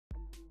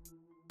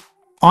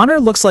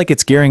Honor looks like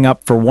it's gearing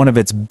up for one of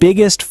its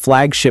biggest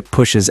flagship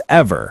pushes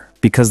ever,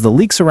 because the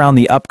leaks around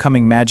the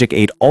upcoming Magic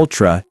 8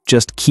 Ultra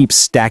just keep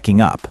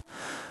stacking up.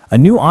 A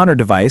new Honor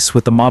device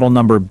with the model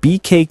number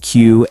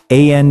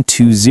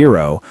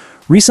BKQ-AN20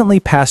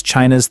 recently passed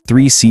China's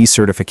 3C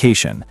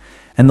certification,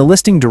 and the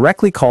listing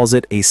directly calls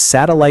it a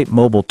satellite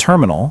mobile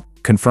terminal,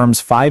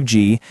 confirms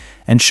 5G,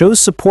 and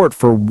shows support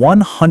for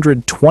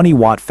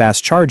 120-watt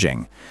fast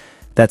charging.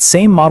 That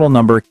same model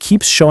number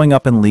keeps showing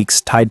up in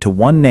leaks tied to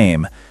one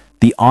name,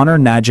 the Honor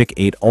Magic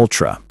 8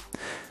 Ultra.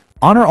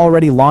 Honor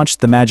already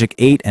launched the Magic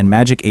 8 and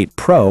Magic 8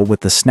 Pro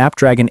with the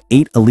Snapdragon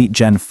 8 Elite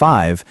Gen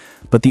 5,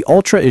 but the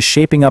Ultra is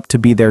shaping up to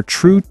be their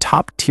true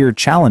top-tier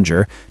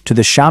challenger to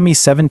the Xiaomi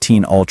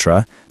 17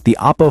 Ultra, the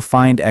Oppo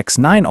Find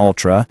X9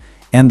 Ultra,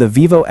 and the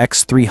Vivo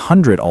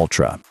X300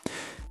 Ultra.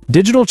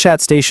 Digital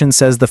Chat Station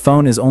says the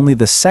phone is only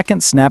the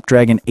second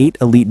Snapdragon 8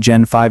 Elite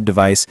Gen 5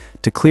 device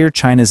to clear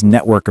China's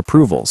network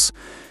approvals.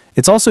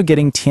 It's also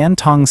getting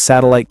Tiantong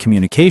satellite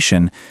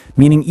communication,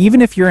 meaning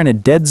even if you're in a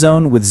dead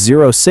zone with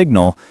zero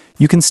signal,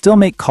 you can still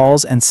make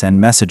calls and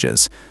send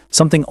messages,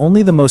 something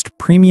only the most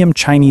premium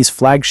Chinese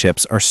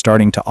flagships are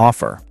starting to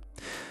offer.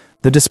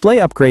 The display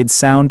upgrades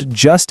sound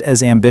just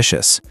as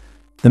ambitious.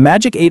 The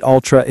Magic 8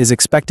 Ultra is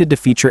expected to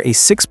feature a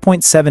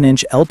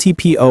 6.7-inch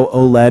LTPO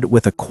OLED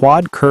with a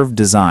quad-curved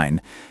design,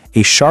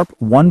 a sharp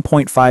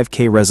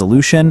 1.5K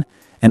resolution,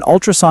 an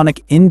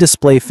ultrasonic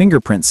in-display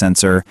fingerprint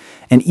sensor,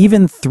 and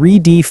even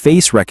 3D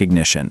face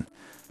recognition.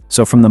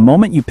 So from the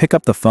moment you pick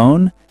up the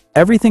phone,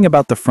 everything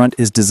about the front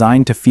is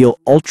designed to feel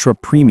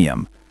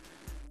ultra-premium.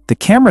 The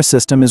camera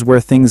system is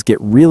where things get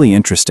really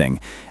interesting,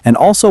 and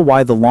also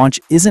why the launch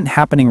isn't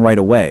happening right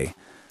away.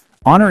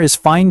 Honor is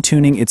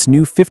fine-tuning its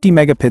new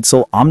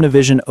 50-megapixel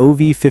OmniVision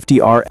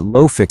OV50R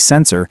low-fix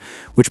sensor,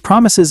 which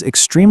promises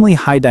extremely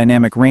high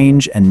dynamic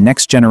range and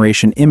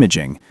next-generation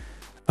imaging.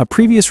 A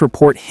previous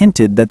report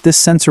hinted that this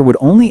sensor would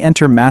only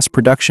enter mass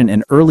production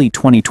in early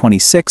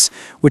 2026,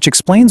 which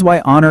explains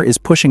why Honor is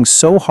pushing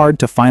so hard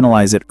to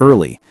finalize it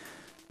early.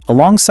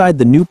 Alongside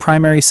the new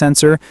primary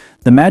sensor,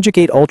 the Magic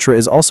 8 Ultra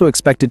is also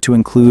expected to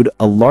include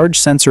a large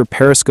sensor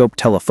periscope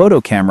telephoto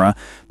camera,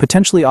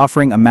 potentially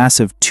offering a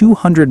massive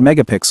 200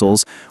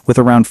 megapixels with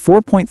around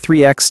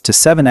 4.3x to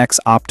 7x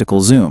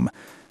optical zoom.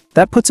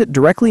 That puts it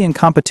directly in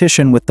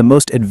competition with the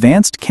most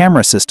advanced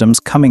camera systems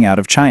coming out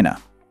of China.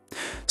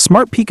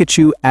 Smart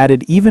Pikachu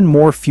added even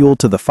more fuel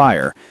to the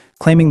fire,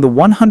 claiming the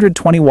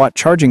 120-watt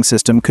charging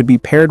system could be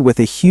paired with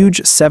a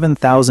huge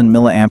 7,000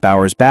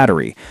 mAh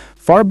battery,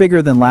 far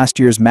bigger than last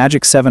year's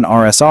Magic 7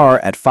 RSR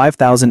at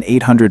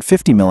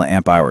 5,850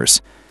 mAh.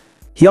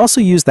 He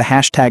also used the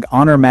hashtag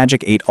Honor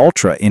Magic 8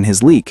 Ultra in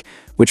his leak,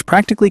 which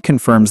practically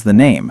confirms the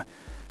name.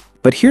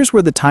 But here's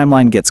where the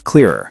timeline gets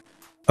clearer.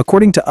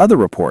 According to other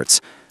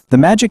reports, the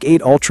Magic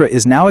 8 Ultra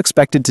is now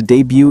expected to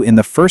debut in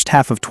the first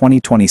half of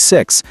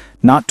 2026,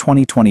 not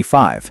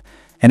 2025,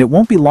 and it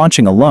won't be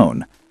launching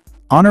alone.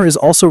 Honor is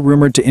also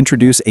rumored to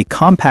introduce a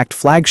compact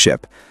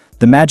flagship,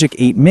 the Magic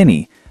 8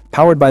 Mini,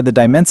 powered by the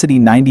Dimensity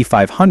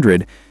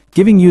 9500,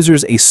 giving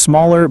users a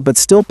smaller but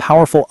still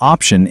powerful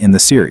option in the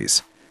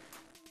series.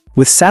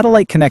 With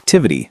satellite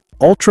connectivity,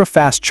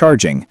 ultra-fast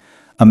charging,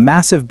 a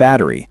massive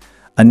battery,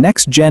 a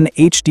next-gen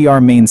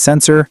HDR main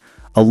sensor,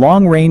 a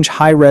long-range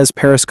high-res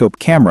periscope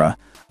camera,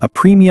 a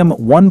premium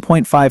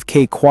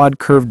 1.5K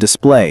quad-curved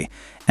display,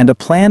 and a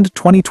planned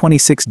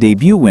 2026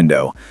 debut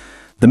window,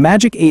 the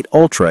Magic 8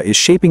 Ultra is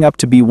shaping up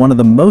to be one of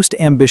the most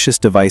ambitious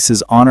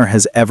devices Honor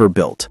has ever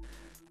built.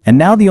 And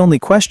now the only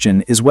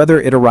question is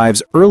whether it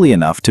arrives early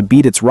enough to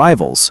beat its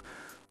rivals,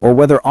 or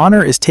whether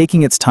Honor is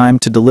taking its time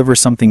to deliver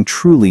something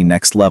truly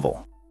next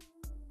level.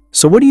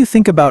 So what do you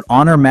think about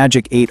Honor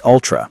Magic 8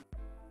 Ultra?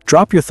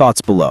 Drop your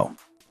thoughts below.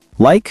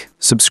 Like,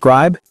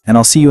 subscribe, and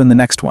I'll see you in the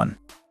next one.